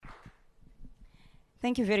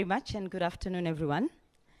Thank you very much, and good afternoon, everyone.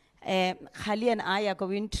 Kgali and I are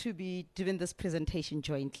going to be doing this presentation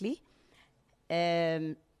jointly.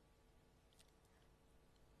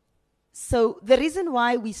 So the reason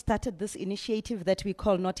why we started this initiative that we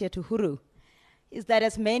call Not Yet Uhuru is that,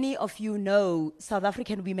 as many of you know, South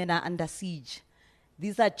African women are under siege.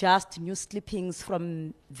 These are just news clippings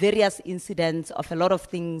from various incidents of a lot of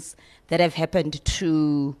things that have happened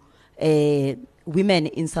to women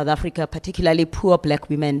in South Africa, particularly poor black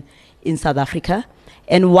women in South Africa.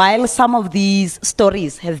 And while some of these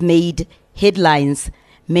stories have made headlines,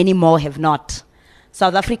 many more have not.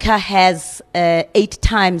 South Africa has 8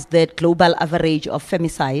 times the global average of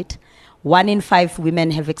femicide. 1 in 5 women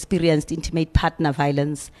have experienced intimate partner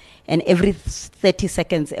violence, and every 30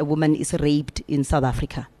 seconds a woman is raped in South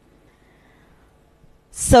Africa.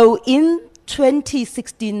 So in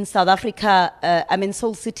 2016, South Africa,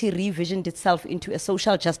 Soul City revisioned itself into a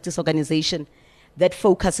social justice organization that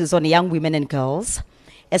focuses on young women and girls.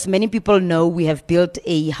 As many people know, we have built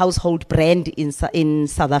a household brand in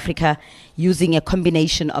South Africa using a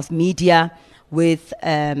combination of media with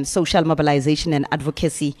social mobilization and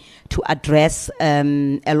advocacy to address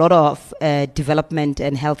a lot of development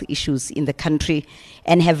and health issues in the country,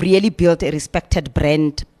 and have really built a respected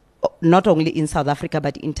brand not only in South Africa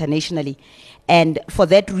but internationally. And for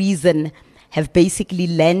that reason, have basically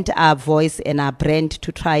lent our voice and our brand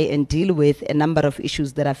to try and deal with a number of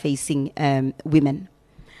issues that are facing women.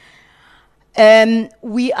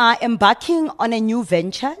 We are embarking on a new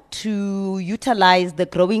venture to utilize the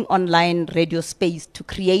growing online radio space to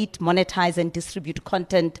create, monetize, and distribute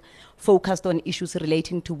content focused on issues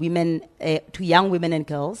relating to women, to young women and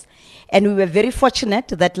girls. And we were very fortunate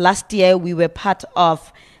that last year we were part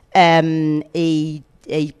of a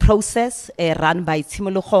process run by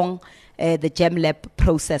Tshimologong, the Gem Lab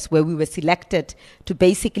process, where we were selected to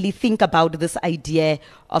basically think about this idea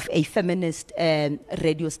of a feminist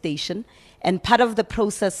radio station. And part of the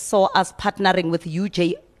process saw us partnering with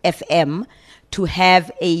UJFM to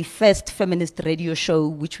have a first feminist radio show,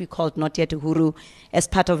 which we called Not Yet Uhuru, as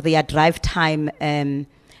part of their drive time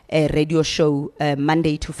radio show,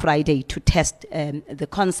 Monday to Friday, to test the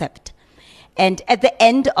concept. And at the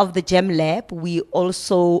end of the GEM Lab, we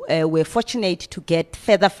also were fortunate to get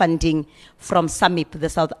further funding from SAMIP, the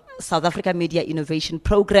South Africa Media Innovation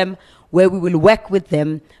Program, where we will work with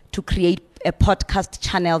them to create a podcast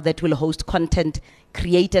channel that will host content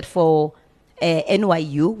created for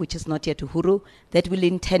NYU, which is Not Yet Uhuru, that will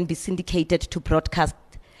in turn be syndicated to broadcast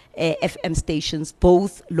FM stations,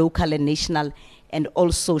 both local and national, and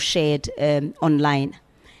also shared online.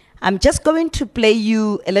 I'm just going to play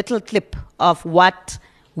you a little clip of what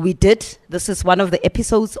we did. This is one of the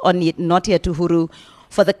episodes on Not Yet Uhuru,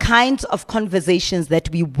 for the kinds of conversations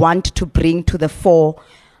that we want to bring to the fore.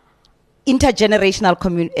 Intergenerational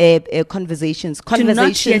conversations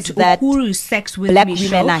that Uhuru Sex with black Me women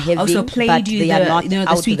show are having, also but played you they are not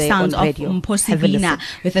the sweet sounds of Mposivina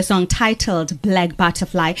with a song titled Black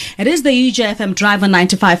Butterfly. It is the UJFM Driver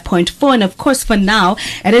 95.4, and of course for now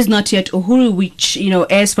it is Not Yet Uhuru, which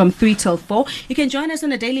airs from 3 till 4. You can join us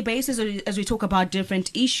on a daily basis as we talk about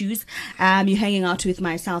different issues. You're hanging out with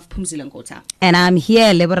myself, Phumzile Nkota, and I'm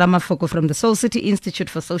here, Lebo Mafoko, from the Soul City Institute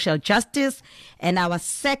for Social Justice. And our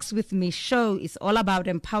Sex with Me show is all about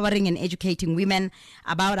empowering and educating women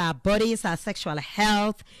about our bodies, our sexual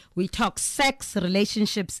health. We talk sex,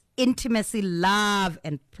 relationships, intimacy, love,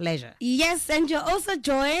 and pleasure. Yes, and you're also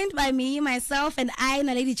joined by me, myself, and I,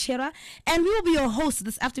 Naledi Chera, and we will be your hosts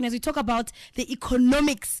this afternoon as we talk about the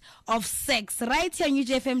economics of sex right here on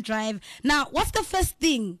UJFM Drive. Now, what's the first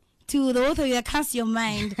thing to the both of you that comes to your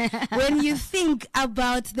mind when you think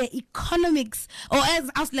about the economics, or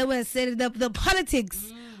as Lebo said, the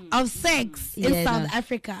politics of sex in South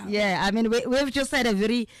Africa? Yeah, we've just had a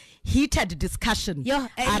very heated discussion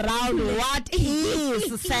around what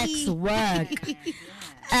is sex work.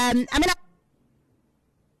 I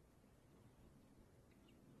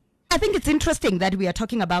think it's interesting that we are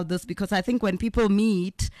talking about this, because I think when people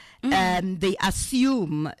meet, they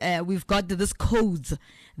assume we've got this codes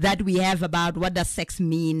that we have about what does sex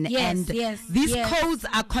mean. These codes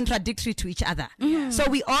are contradictory to each other. So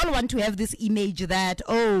we all want to have this image that,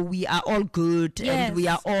 we are all good and we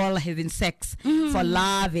are all having sex for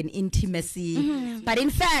love and intimacy. But in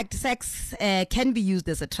fact, sex can be used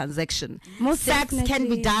as a transaction. Sex can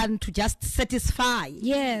be done to just satisfy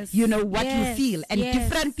what you feel. And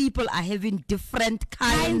different people are having different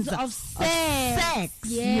kinds of sex.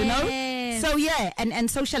 So and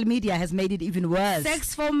social media has made it even worse.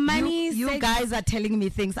 Sex for money. You guys are telling me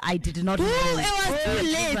things I did not know.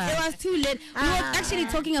 It was too late. We were actually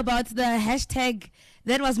talking about the hashtag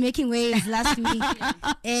that was making waves last week.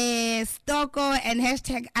 Stoko and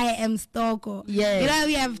hashtag I am Stoko. Yeah. You know,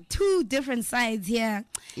 we have two different sides here.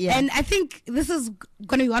 Yeah. And I think this is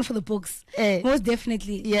going to be one for the books. Most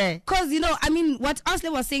definitely. Yeah. Because, you know, I mean, what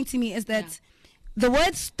Asle was saying to me is that the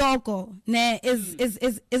word Stoko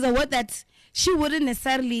is a word that she wouldn't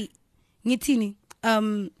necessarily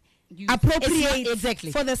appropriate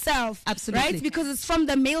exactly for the self, absolutely, right? Because it's from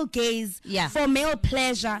the male gaze, for male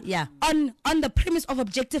pleasure, on the premise of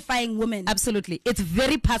objectifying women. Absolutely, it's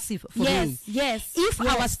very passive for me. If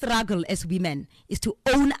our struggle as women is to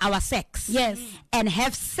own our sex, and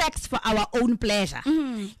have sex for our own pleasure,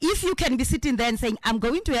 if you can be sitting there and saying, I'm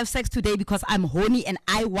going to have sex today because I'm horny and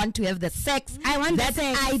I want to have the sex that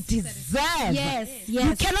I deserve,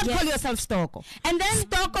 you cannot call yourself stalker. And then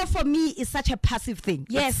stalker for me is such a passive thing.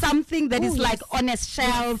 Something that is like on a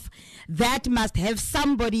shelf that must have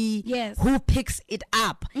somebody who picks it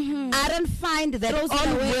up. I don't find that all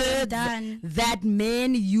words that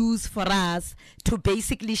men use for us to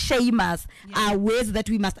basically shame us are words that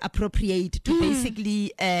we must appropriate to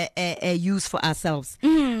basically use for ourselves.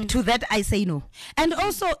 To that I say no. And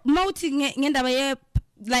also noting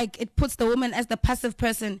like it puts the woman as the passive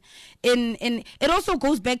person in it also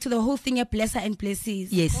goes back to the whole thing of blesser and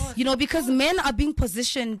blessees. Yes. You know, because men are being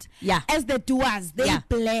positioned as the doers. They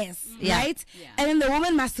bless, right? And then the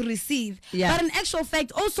woman must receive. But in actual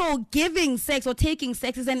fact, also giving sex or taking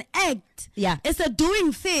sex is an act. It's a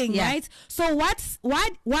doing thing, right? So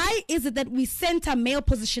why is it that we center male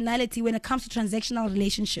positionality when it comes to transactional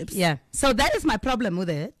relationships? So that is my problem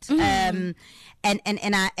with it. And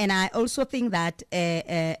I also think that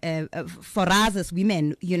for us as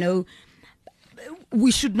women, you know,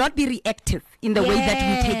 we should not be reactive in the way that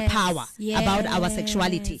we take power about our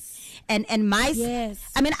sexuality. And my,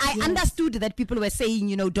 I mean, I understood that people were saying,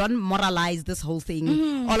 you know, don't moralize this whole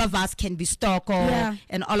thing. All of us can be stalker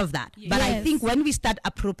and all of that. But I think when we start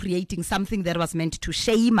appropriating something that was meant to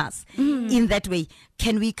shame us in that way,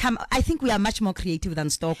 can we come? I think we are much more creative than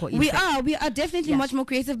stalker. We are definitely much more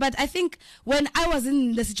creative. But I think when I was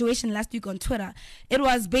in the situation last week on Twitter, it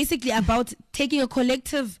was basically about taking a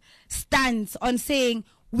collective stance on saying,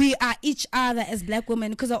 we are each other as black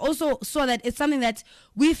women, because I also saw that it's something that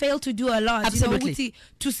we fail to do a lot. Absolutely. You know,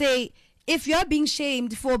 to say, if you're being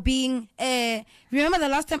shamed for being, remember the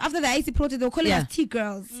last time after the IC protest, they were calling us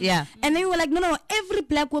T-girls. And then we were like, no, every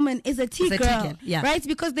black woman is a T-girl, right?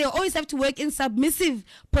 Because they always have to work in submissive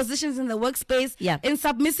positions in the workspace, in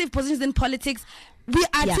submissive positions in politics. We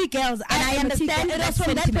are T-girls, and I understand that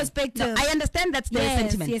from that perspective. No, I understand that's their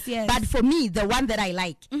sentiment. But for me, the one that I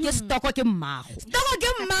like is Stoko ke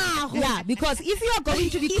mago. Yeah, because if you are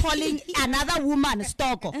going to be calling another woman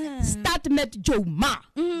Stoko, start met Joe Ma.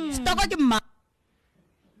 Stoko ke mago.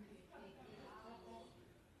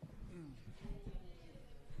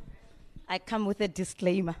 I come with a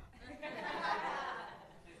disclaimer.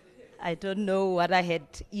 I don't know what I had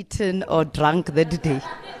eaten or drunk that day.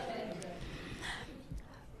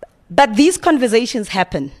 But these conversations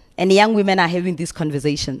happen, and young women are having these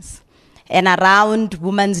conversations. And around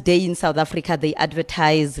Women's Day in South Africa, they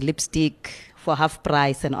advertise lipstick for half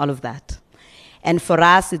price and all of that. And for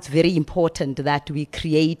us, it's very important that we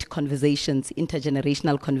create conversations,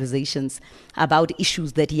 intergenerational conversations about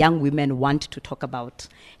issues that young women want to talk about,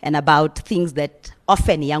 and about things that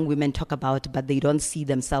often young women talk about, but they don't see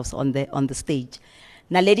themselves on the stage.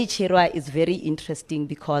 Naledi Chirwa is very interesting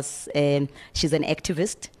because she's an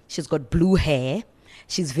activist. She's got blue hair.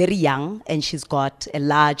 She's very young, and she's got a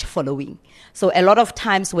large following. So a lot of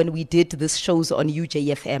times when we did these shows on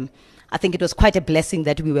UJFM, I think it was quite a blessing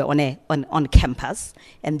that we were on campus,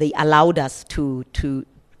 and they allowed us to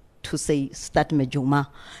say start Mejuma.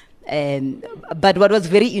 But what was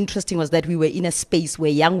very interesting was that we were in a space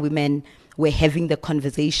where young women were having the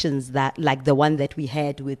conversations that, like the one that we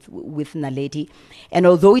had with Naledi. And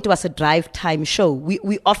although it was a drive time show,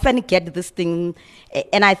 we often get this thing,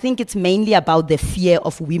 and I think it's mainly about the fear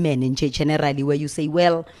of women in generally, where you say,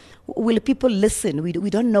 well, will people listen? We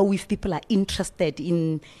don't know if people are interested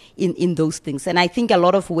in those things. And I think a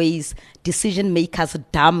lot of ways decision makers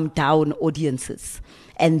dumb down audiences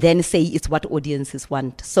and then say it's what audiences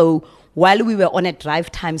want. So while we were on a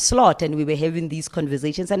drive time slot and we were having these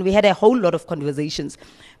conversations, and we had a whole lot of conversations,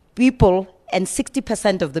 people, and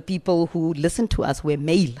 60% of the people who listened to us were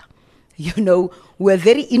male, you know, were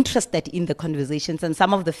very interested in the conversations. And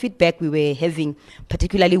some of the feedback we were having,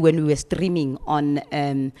 particularly when we were streaming on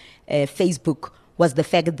Facebook, was the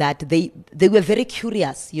fact that they were very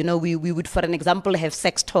curious. You know, we would, for an example, have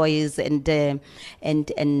sex toys and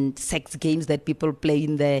sex games that people play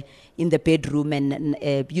in the bedroom, and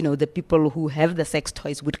you know, the people who have the sex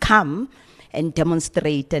toys would come and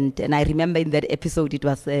demonstrate. And I remember in that episode, it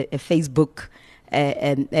was a Facebook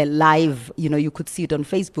a live, you could see it on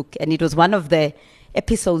Facebook. And it was one of the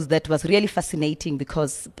episodes that was really fascinating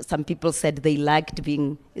because some people said they liked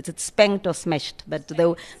being, is it spanked or smashed? But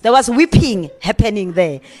there was whipping happening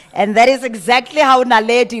there. And that is exactly how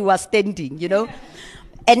Naledi was standing,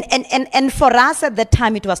 And for us at that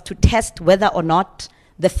time, it was to test whether or not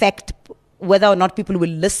people will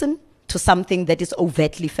listen to something that is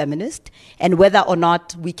overtly feminist and whether or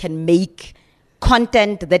not we can make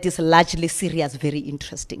content that is largely serious very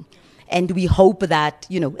interesting. And we hope that,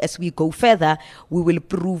 as we go further, we will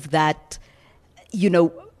prove that,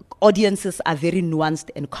 audiences are very nuanced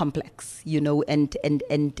and complex,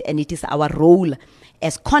 and it is our role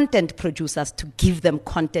as content producers to give them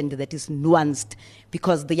content that is nuanced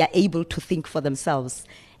because they are able to think for themselves.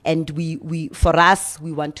 And for us,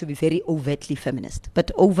 we want to be very overtly feminist.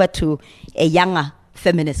 But over to a younger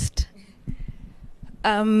feminist.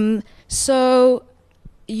 So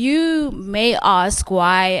you may ask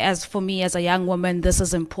why, as for me as a young woman, this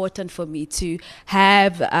is important for me to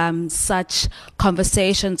have such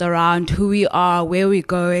conversations around who we are, where we're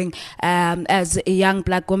going as a young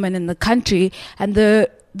black woman in the country. And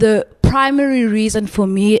the primary reason for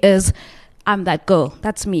me is I'm that girl.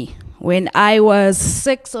 That's me. When I was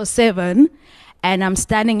 6 or 7, and I'm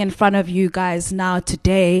standing in front of you guys now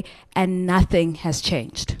today, and nothing has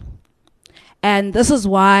changed. And this is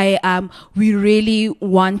why we really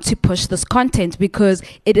want to push this content, because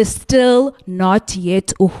it is still not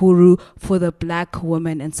yet Uhuru for the black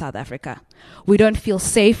woman in South Africa. We don't feel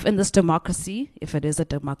safe in this democracy, if it is a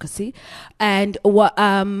democracy. And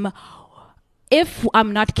if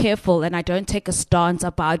I'm not careful and I don't take a stance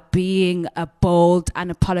about being a bold,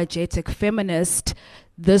 unapologetic feminist,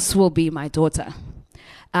 this will be my daughter.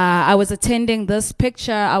 I was attending an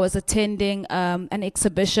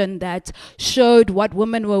exhibition that showed what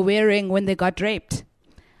women were wearing when they got raped.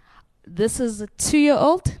 This is a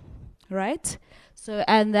 2-year-old, right? So,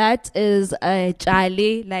 and that is a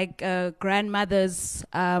jali, like a grandmother's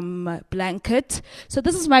blanket. So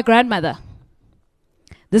this is my grandmother.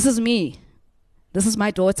 This is me. This is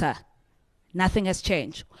my daughter. Nothing has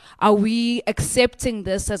changed. Are we accepting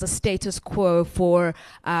this as a status quo for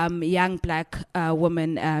young black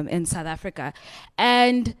women in South Africa?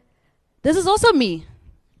 And this is also me.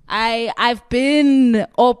 I've been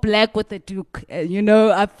all black with the Duke,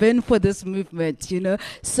 I've been for this movement,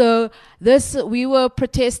 So we were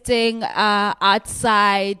protesting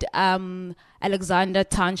outside Alexander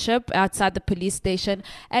Township, outside the police station.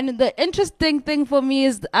 And the interesting thing for me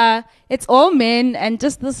is it's all men and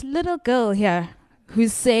just this little girl here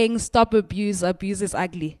who's saying, stop abuse is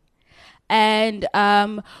ugly. And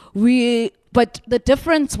but the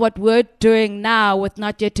difference, what we're doing now with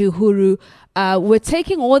Not Yet Uhuru, we're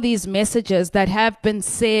taking all these messages that have been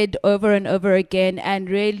said over and over again and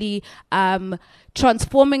really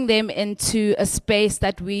transforming them into a space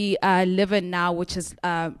that we live in now, which is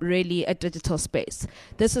really a digital space.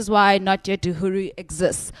 This is why Not Yet Uhuru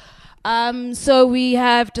exists. So we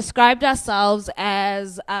have described ourselves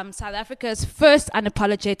as South Africa's first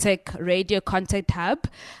unapologetic radio content hub.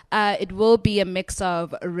 It will be a mix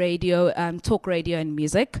of radio, talk radio and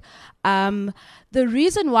music. The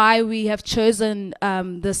reason why we have chosen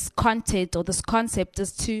this content or this concept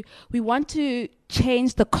is we want to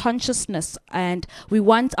change the consciousness, and we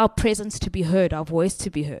want our presence to be heard, our voice to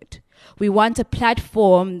be heard. We want a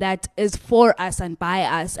platform that is for us and by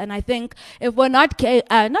us. And I think if we're not careful,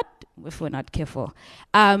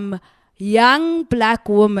 young black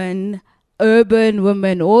women, urban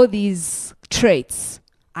women, all these traits,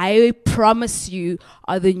 I promise you,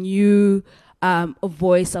 are the new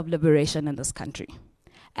voice of liberation in this country.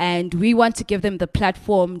 And we want to give them the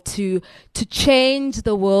platform to change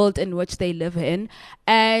the world in which they live in.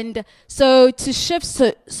 And so to shift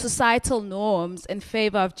societal norms in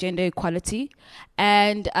favor of gender equality.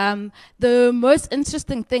 And the most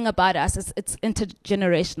interesting thing about us is it's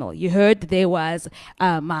intergenerational. You heard there was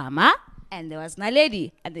Mama and there was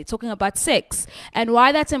Naledi, and they're talking about sex. And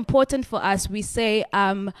why that's important for us, we say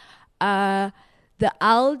the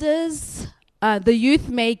elders, the youth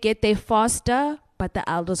may get there faster, but the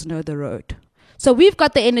elders know the road. So we've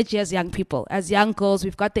got the energy as young people, as young girls,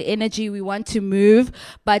 we've got the energy, we want to move,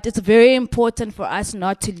 but it's very important for us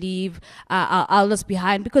not to leave our elders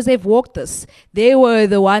behind, because they've walked this. They were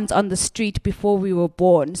the ones on the street before we were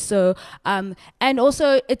born. So, and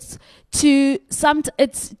also it's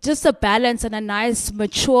just a balance and a nice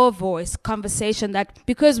mature voice conversation, that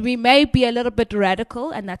because we may be a little bit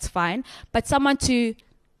radical, and that's fine, but someone to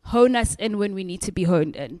hone us in when we need to be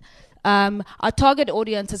honed in. Our target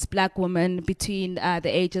audience is black women between the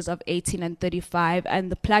ages of 18 and 35,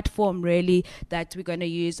 and the platform really that we're going to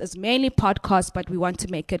use is mainly podcasts, but we want to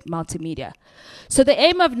make it multimedia. So the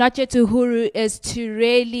aim of Not Yet Uhuru is to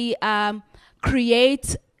really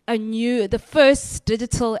create the first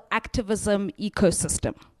digital activism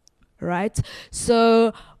ecosystem. Right?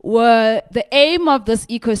 So the aim of this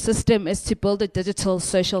ecosystem is to build a digital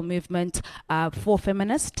social movement for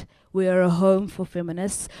feminists. We are a home for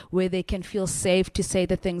feminists where they can feel safe to say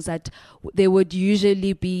the things that they would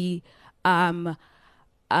usually be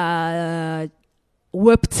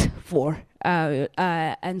whipped for.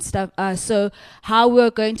 And stuff. So how we're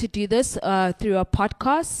going to do this through a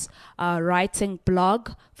podcast, writing,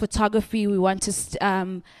 blog, photography. We want to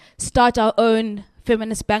start our own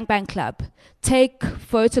feminist Bang Bang Club. Take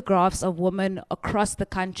photographs of women across the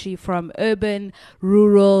country from urban,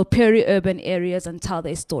 rural, peri-urban areas and tell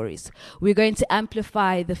their stories. We're going to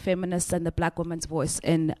amplify the feminist and the black woman's voice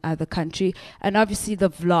in the country. And obviously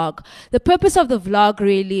the vlog. The purpose of the vlog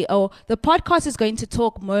really, the podcast is going to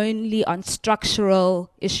talk mainly on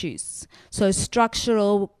structural issues. So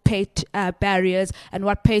structural barriers and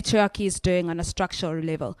what patriarchy is doing on a structural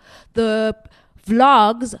level. The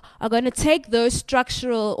vlogs are going to take those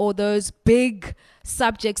structural or those big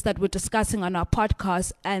subjects that we're discussing on our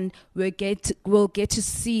podcast, and we'll get to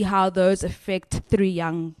see how those affect 3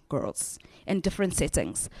 young girls in different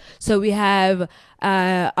settings. So we have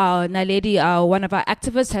our Naledi, one of our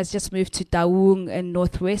activists, has just moved to Daung in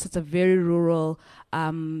Northwest. It's a very rural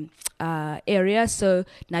area. So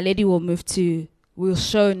Naledi we'll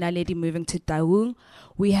show Naledi moving to Daung.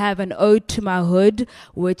 We have an ode to my hood,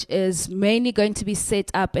 which is mainly going to be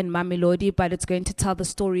set up in Mamelodi, but it's going to tell the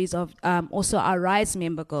stories of also our Rise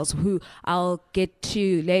member girls, who I'll get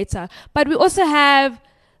to later. But we also have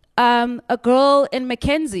a girl in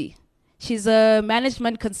Mackenzie. She's a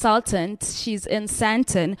management consultant. She's in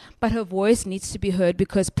Sandton, but her voice needs to be heard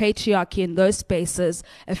because patriarchy in those spaces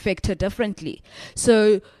affect her differently.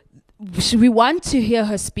 So we want to hear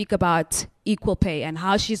her speak about equal pay and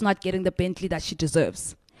how she's not getting the Bentley that she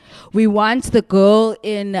deserves. We want the girl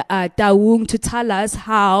in Daung to tell us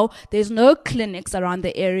how there's no clinics around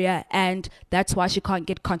the area and that's why she can't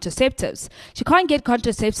get contraceptives. She can't get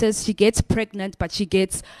contraceptives, she gets pregnant, but she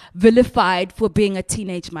gets vilified for being a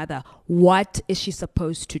teenage mother. What is she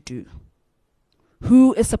supposed to do?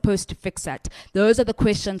 Who is supposed to fix that? Those are the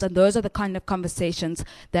questions and those are the kind of conversations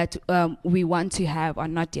that we want to have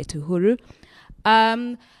on Not Yet Uhuru.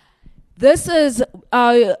 This is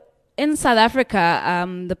in South Africa,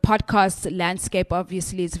 the podcast landscape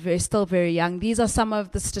obviously is still very young. These are some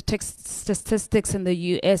of the statistics in the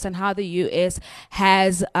US and how the US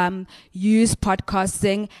has used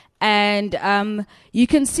podcasting. And you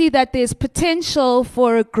can see that there's potential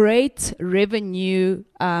for a great revenue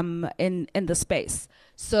in the space.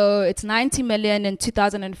 So it's 90 million in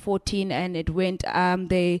 2014, and it went,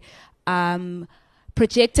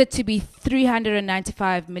 projected to be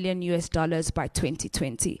 $395 million US by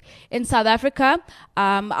 2020. In South Africa,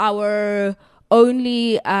 our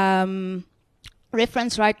only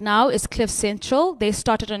reference right now is Cliff Central. They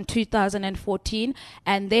started in 2014,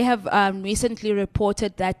 and they have recently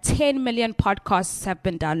reported that 10 million podcasts have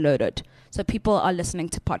been downloaded. So people are listening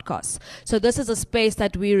to podcasts. So this is a space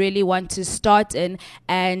that we really want to start in.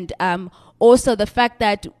 And also the fact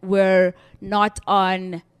that we're not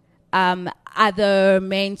on other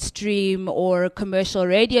mainstream or commercial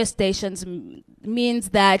radio stations means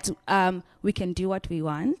that we can do what we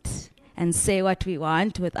want and say what we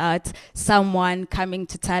want without someone coming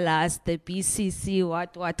to tell us, the BCC,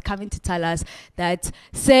 what, coming to tell us that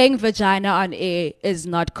saying vagina on air is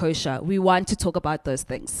not kosher. We want to talk about those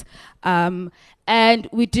things. And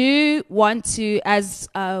we do want to,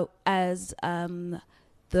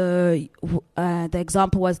 the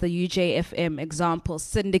example was the UJFM example,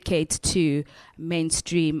 syndicate to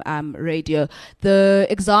mainstream radio. The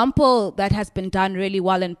example that has been done really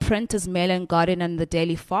well in print is Mail and Guardian and the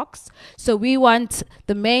Daily Fox. So we want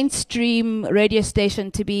the mainstream radio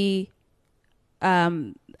station to be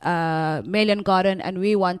Mail and Garden, and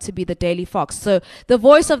we want to be the Daily Fox. So the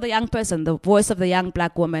voice of the young person, the voice of the young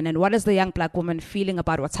black woman, and what is the young black woman feeling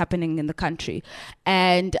about what's happening in the country.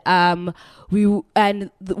 And the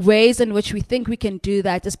ways in which we think we can do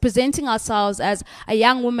that is presenting ourselves as a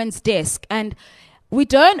young woman's desk. And we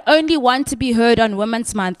don't only want to be heard on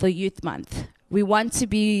Women's Month or Youth Month. We want to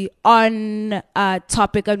be on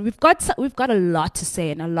topic, and we've got a lot to say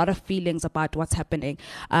and a lot of feelings about what's happening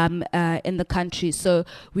in the country. So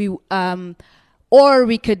or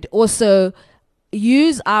we could also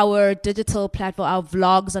use our digital platform, our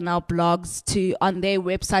vlogs and our blogs on their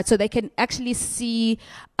website, so they can actually see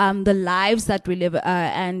the lives that we live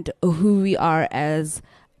and who we are as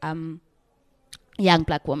young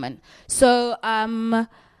black women. So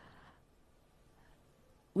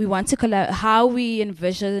we want to how we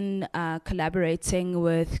envision collaborating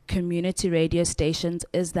with community radio stations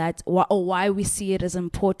is that, or why we see it as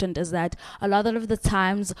important, is that a lot of the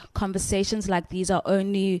times conversations like these are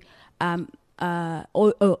only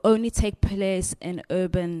only take place in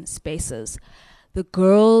urban spaces. The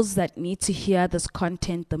girls that need to hear this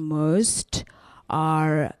content the most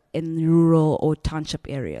are in rural or township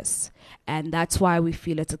areas. And that's why we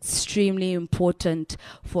feel it's extremely important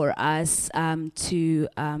for us to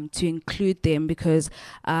include them, because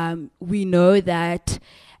we know that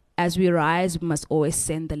as we rise, we must always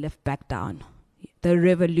send the lift back down. The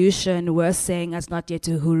revolution we're saying as Not Yet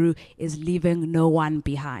Uhuru is leaving no one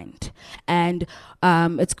behind. And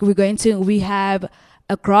we have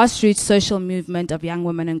a grassroots social movement of young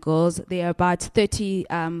women and girls. There are about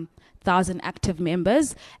 30,000 active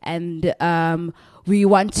members, and we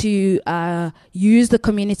want to use the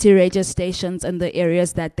community radio stations in the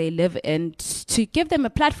areas that they live in to give them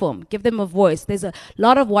a platform, give them a voice. There's a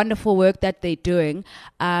lot of wonderful work that they're doing,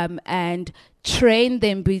 and train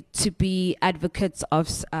them to be advocates of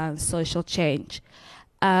social change.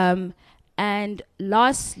 And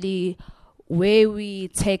lastly, where we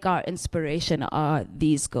take our inspiration are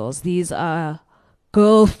these girls. These are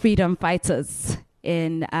girl freedom fighters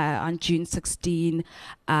on June 16,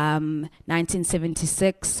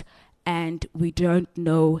 1976, and we don't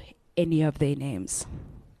know any of their names.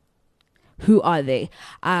 Who are they?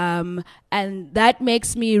 And that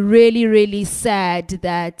makes me really, really sad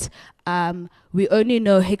that we only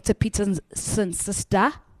know Hector Peterson's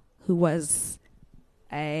sister, who was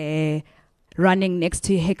running next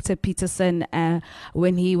to Hector Peterson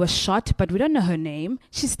when he was shot, but we don't know her name.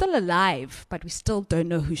 She's still alive, but we still don't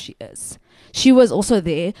know who she is. She was also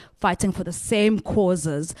there fighting for the same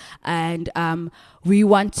causes, and we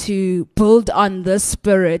want to build on the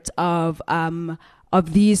spirit of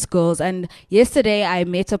these girls. And yesterday I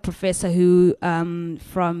met a professor who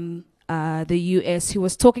from the US, who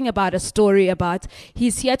was talking about a story about,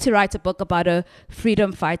 he's here to write a book about a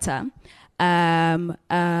freedom fighter,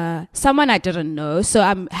 someone I didn't know, so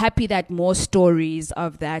I'm happy that more stories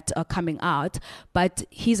of that are coming out. But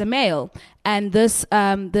he's a male, and this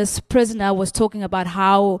prisoner was talking about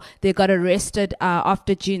how they got arrested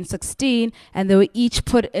after June 16, and they were each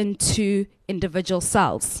put into individual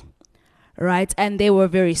cells, right? And they were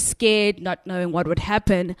very scared, not knowing what would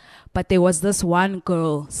happen. But there was this one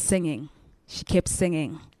girl singing. She kept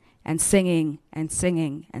singing and singing and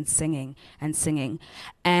singing and singing and singing,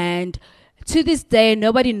 and to this day,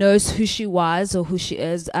 nobody knows who she was or who she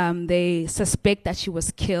is. They suspect that she was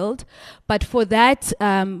killed. But for that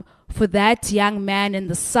young man in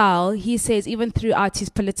the cell, he says even throughout his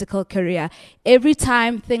political career, every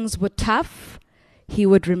time things were tough, he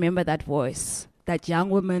would remember that voice, that young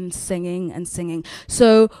woman singing and singing.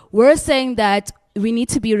 So we're saying that we need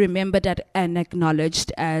to be remembered and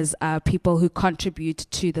acknowledged as people who contribute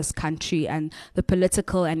to this country and the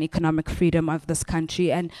political and economic freedom of this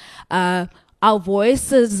country. And our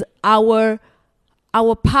voices, our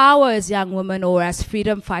power as young women or as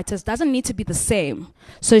freedom fighters doesn't need to be the same.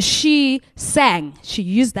 So she sang, she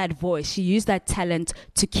used that voice, she used that talent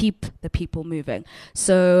to keep the people moving.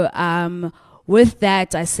 So with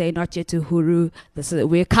that, I say, Not Yet Uhuru,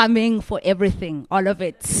 we're coming for everything, all of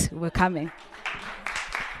it, we're coming.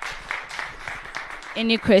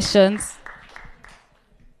 Any questions?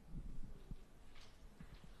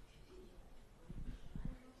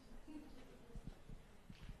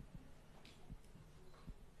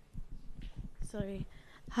 Sorry.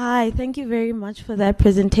 Hi, thank you very much for that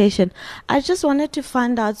presentation. I just wanted to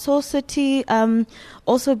find out, Soul City,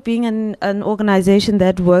 also being an organization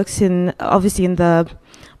that works obviously in the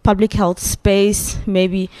public health space,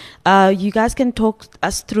 maybe you guys can talk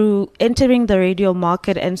us through entering the radio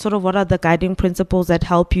market and sort of what are the guiding principles that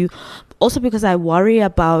help you. Also, because I worry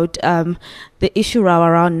about the issue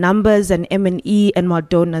around numbers and M&E and what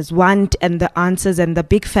donors want and the answers and the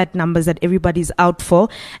big fat numbers that everybody's out for.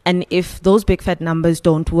 And if those big fat numbers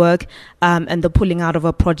don't work and the pulling out of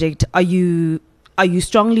a project, are you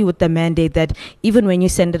strongly with the mandate that even when you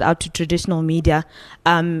send it out to traditional media,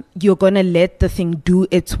 you're going to let the thing do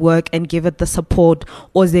its work and give it the support?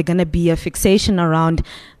 Or is there going to be a fixation around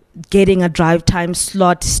getting a drive time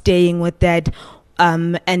slot, staying with that?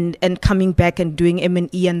 and coming back and doing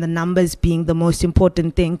M&E and the numbers being the most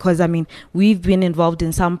important thing. Because I mean, we've been involved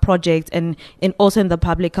in some projects and also in the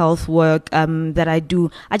public health work that I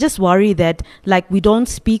do. I just worry that like we don't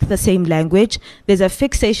speak the same language. There's a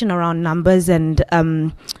fixation around numbers and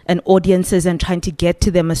audiences and trying to get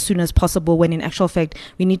to them as soon as possible, when in actual fact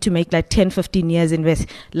we need to make like 10-15 years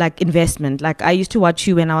investment. Like I used to watch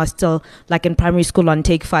you when I was still like in primary school on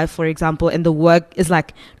Take 5, for example, and the work is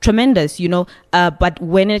like tremendous, you know. But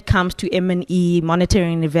when it comes to M&E,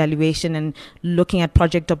 monitoring and evaluation and looking at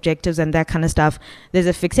project objectives and that kind of stuff, there's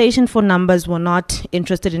a fixation for numbers. We're not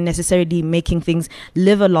interested in necessarily making things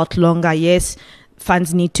live a lot longer. Yes,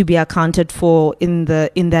 funds need to be accounted for in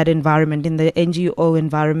that environment, in the NGO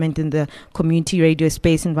environment, in the community radio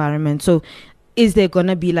space environment. So is there going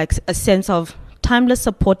to be like a sense of timeless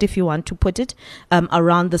support, if you want to put it,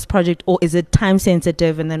 around this project, or is it time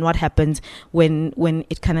sensitive? And then what happens when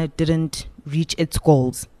it kind of didn't reach its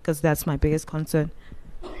goals? Because that's my biggest concern.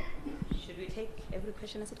 Should we take every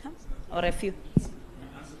question as it comes, or a few?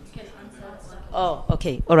 Oh,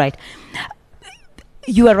 okay, all right.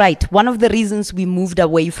 You are right. One of the reasons we moved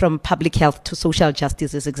away from public health to social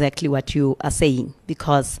justice is exactly what you are saying,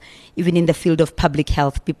 because even in the field of public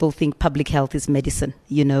health, people think public health is medicine.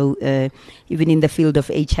 You know, even in the field of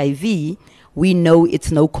HIV, we know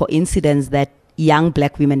it's no coincidence that young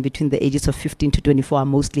black women between the ages of 15 to 24 are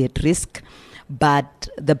mostly at risk, but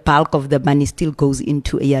the bulk of the money still goes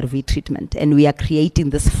into ARV treatment. And we are creating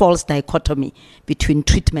this false dichotomy between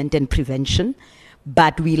treatment and prevention.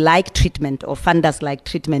 But we like treatment, or funders like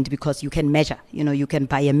treatment, because you can measure. You know, you can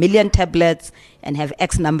buy 1 million tablets and have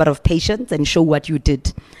X number of patients and show what you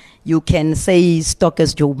did. You can say stock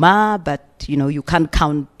as Joma, but you know, you can't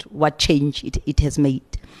count what change it has made.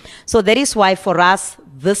 So that is why for us,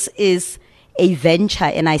 this is a venture,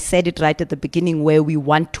 and I said it right at the beginning, where we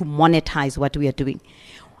want to monetize what we are doing.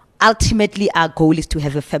 Ultimately, our goal is to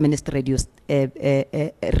have a feminist radio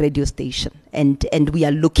station, and we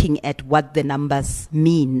are looking at what the numbers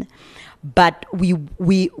mean. But we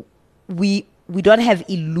don't have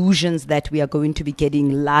illusions that we are going to be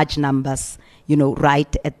getting large numbers, you know,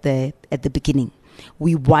 right at the beginning.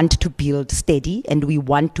 We want to build steady, and we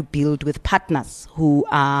want to build with partners who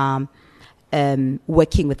are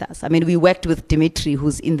working with us. I mean, we worked with Dimitri,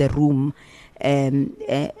 who's in the room. And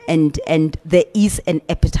there is an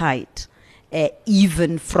appetite,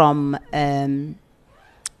 even from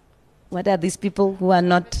what are these people who are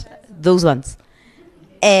not those ones,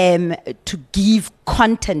 to give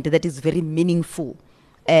content that is very meaningful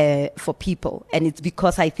for people. And it's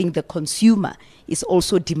because I think the consumer is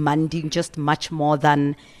also demanding just much more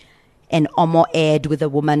than an Omo ad with a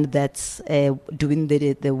woman that's doing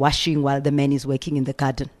the washing while the man is working in the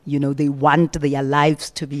garden. You know, they want their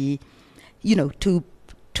lives to be, you know, to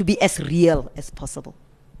be as real as possible.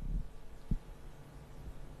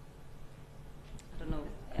 I don't know,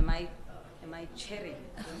 am I cherry?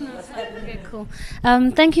 Okay, cool.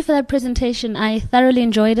 Thank you for that presentation. I thoroughly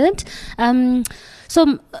enjoyed it.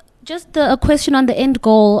 Just a question on the end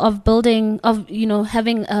goal of building,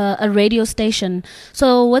 having a radio station.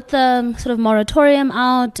 So with the sort of moratorium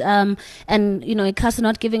out, and, ICASA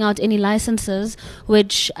not giving out any licenses,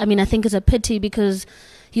 which, I think is a pity, because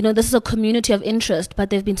this is a community of interest, but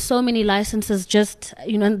there have been so many licenses. Just,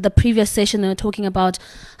 in the previous session, they were talking about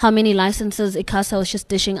how many licenses ICASA was just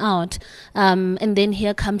dishing out. And then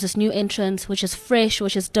here comes this new entrance, which is fresh,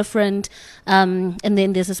 which is different. And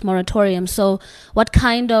then there's this moratorium. So what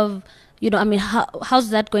kind of, how's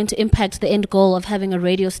that going to impact the end goal of having a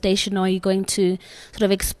radio station? Or are you going to sort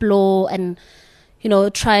of explore and,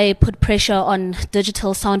 try put pressure on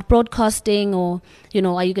digital sound broadcasting, or,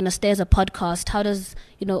 are you going to stay as a podcast? How does,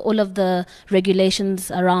 all of the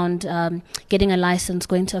regulations around getting a license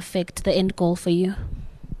going to affect the end goal for you?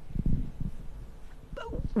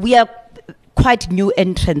 We are quite new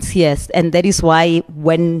entrants, yes, and that is why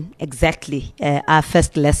when exactly our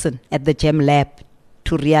first lesson at the GEM lab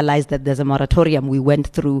to realize that there's a moratorium, we went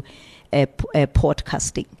through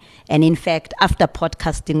podcasting. And in fact, after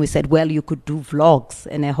podcasting, we said, well, you could do vlogs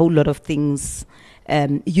and a whole lot of things,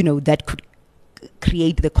 that could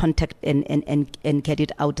create the contact and get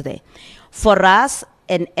it out there. For us,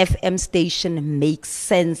 an FM station makes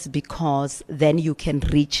sense because then you can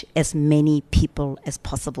reach as many people as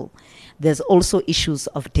possible. There's also issues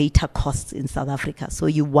of data costs in South Africa. So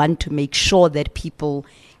you want to make sure that people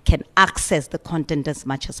can access the content as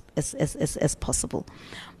much as possible.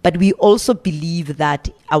 But we also believe that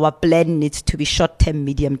our plan needs to be short-term,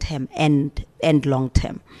 medium-term, and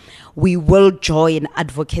long-term. We will join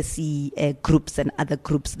advocacy groups and other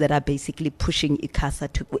groups that are basically pushing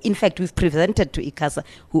ICASA to. In fact, we've presented to ICASA,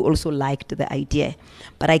 who also liked the idea.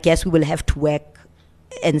 But I guess we will have to work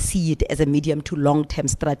and see it as a medium to long-term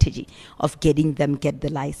strategy of get the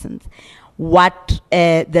license. What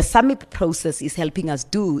the summit process is helping us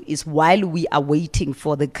do is, while we are waiting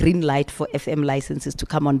for the green light for FM licenses to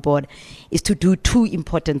come on board, is to do two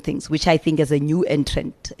important things, which I think as a new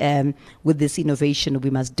entrant with this innovation we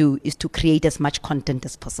must do, is to create as much content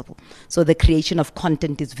as possible. So the creation of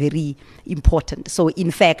content is very important. So in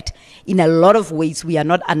fact, in a lot of ways, we are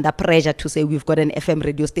not under pressure to say we've got an FM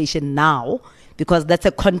radio station now, because that's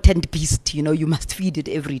a content beast, you must feed it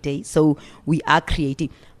every day. So we are creating.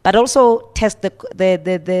 But also test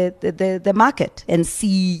the market and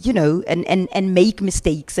see, and make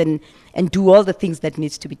mistakes and do all the things that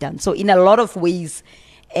needs to be done. So in a lot of ways,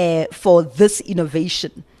 for this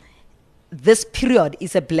innovation, this period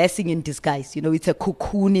is a blessing in disguise. It's a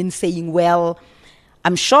cocoon in saying, well,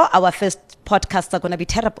 I'm sure our first podcasts are going to be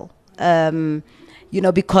terrible.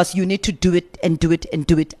 Because you need to do it and do it and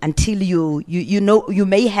do it until you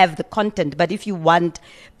may have the content, but if you want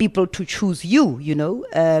people to choose you, you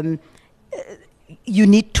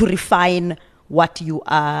need to refine what you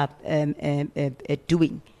are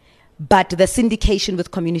doing. But the syndication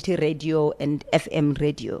with community radio and FM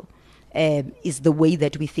radio is the way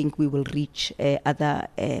that we think we will reach other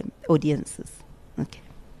audiences. Okay.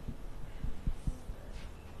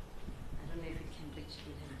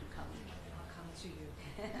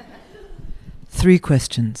 3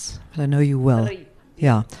 questions. I know you well. 3.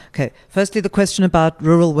 Yeah. Okay. Firstly, the question about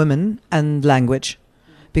rural women and language,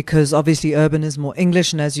 because obviously urban is more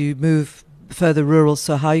English, and as you move further rural,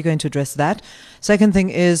 so how are you going to address that? Second thing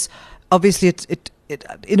is, obviously, it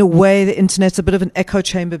in a way, the internet's a bit of an echo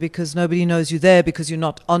chamber because nobody knows you there because you're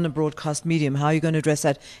not on a broadcast medium. How are you going to address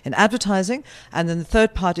that in advertising? And then the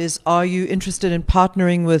third part is, are you interested in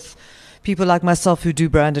partnering with people like myself who do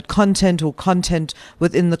branded content or content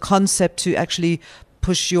within the concept to actually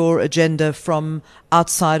push your agenda from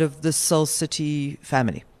outside of the Soul City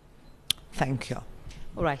family? Thank you.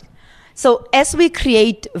 All right. So as we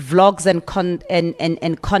create vlogs and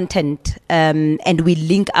content, and we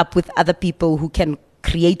link up with other people who can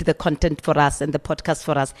create the content for us and the podcast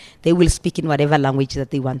for us, they will speak in whatever language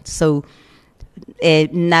that they want. So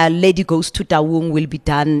Naledi Goes to Taung will be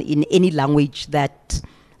done in any language that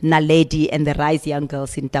Naledi and the Rise Young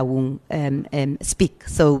Girls in Taung speak.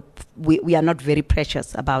 So we are not very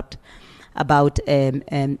precious about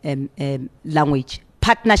language.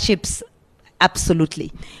 Partnerships,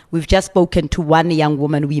 absolutely. We've just spoken to one young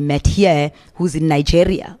woman we met here who's in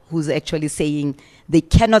Nigeria, who's actually saying they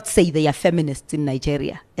cannot say they are feminists in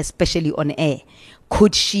Nigeria, especially on air.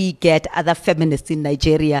 Could she get other feminists in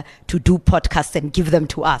Nigeria to do podcasts and give them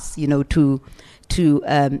to us, to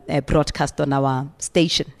broadcast on our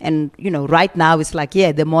station? And right now it's like,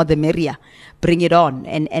 yeah, the more the merrier, bring it on.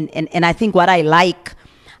 And I think what I like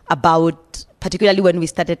about, particularly when we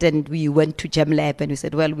started and we went to GemLab and we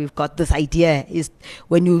said, well, we've got this idea, is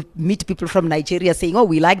when you meet people from Nigeria saying, oh,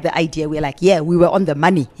 we like the idea, we're like, yeah, we were on the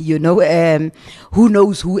money, who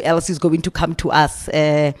knows who else is going to come to us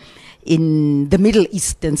in the Middle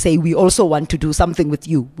East and say, we also want to do something with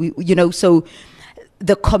you. So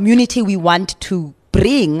the community we want to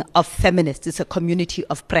bring of feminists is a community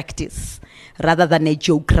of practice rather than a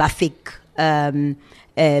geographic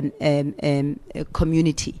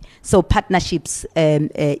community. So partnerships,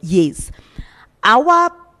 yes.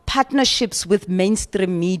 Our partnerships with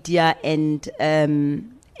mainstream media and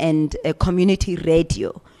community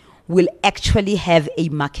radio will actually have a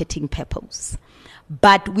marketing purpose.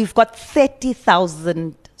 But we've got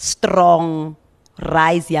 30,000 strong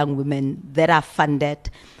Rise Young Women that are funded.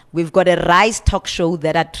 We've got a Rise talk show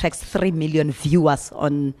that attracts 3 million viewers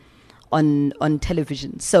on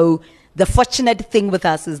television. So the fortunate thing with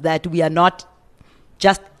us is that we are not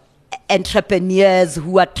just entrepreneurs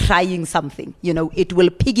who are trying something. It will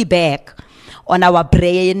piggyback on our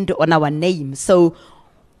brand, on our name. So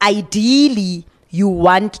ideally, you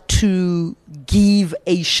want to give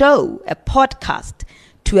a show, a podcast,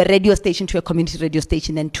 to a radio station, to a community radio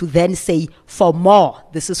station, and to then say, for more,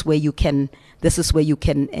 this is where you can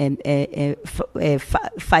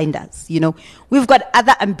find us. We've got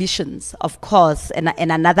other ambitions, of course, and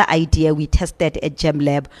another idea we tested at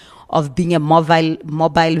GemLab of being a mobile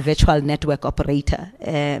virtual network operator,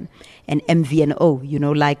 an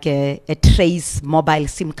MVNO, like a Trace mobile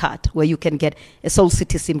SIM card, where you can get a Soul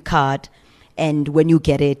City SIM card And when you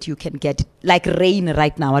get it, you can get like Rain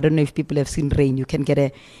right now. I don't know if people have seen Rain. You can get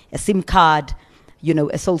a SIM card,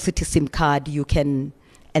 a Soul City SIM card. You can,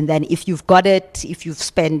 and then if you've got it, if you've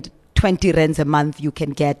spent 20 rands a month, you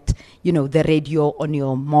can get, the radio on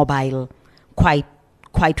your mobile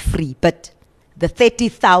quite free. But the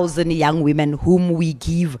 30,000 young women whom we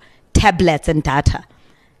give tablets and data,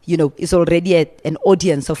 is already an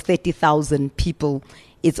audience of 30,000 people.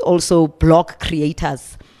 It's also blog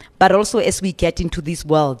creators. But also as we get into these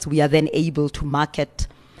worlds, we are then able to market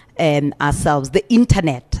ourselves. The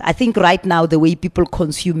internet, I think right now the way people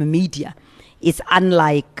consume media is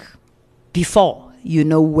unlike before,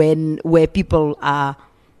 where people are,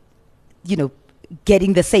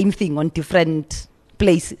 getting the same thing on different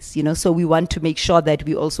places, so we want to make sure that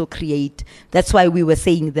we also create. That's why we were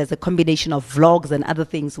saying there's a combination of vlogs and other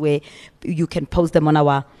things where you can post them on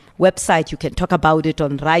our website, you can talk about it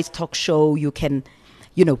on Rise Talk Show, you can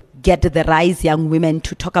get the Rise young women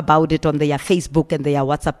to talk about it on their Facebook and their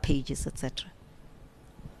WhatsApp pages, etc.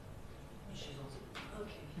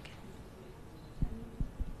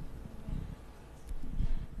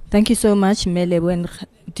 Thank you so much, Lebo and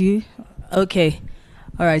Okay.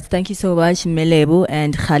 All right. Thank you so much, Lebo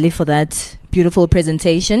and Kgali, for that beautiful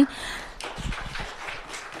presentation.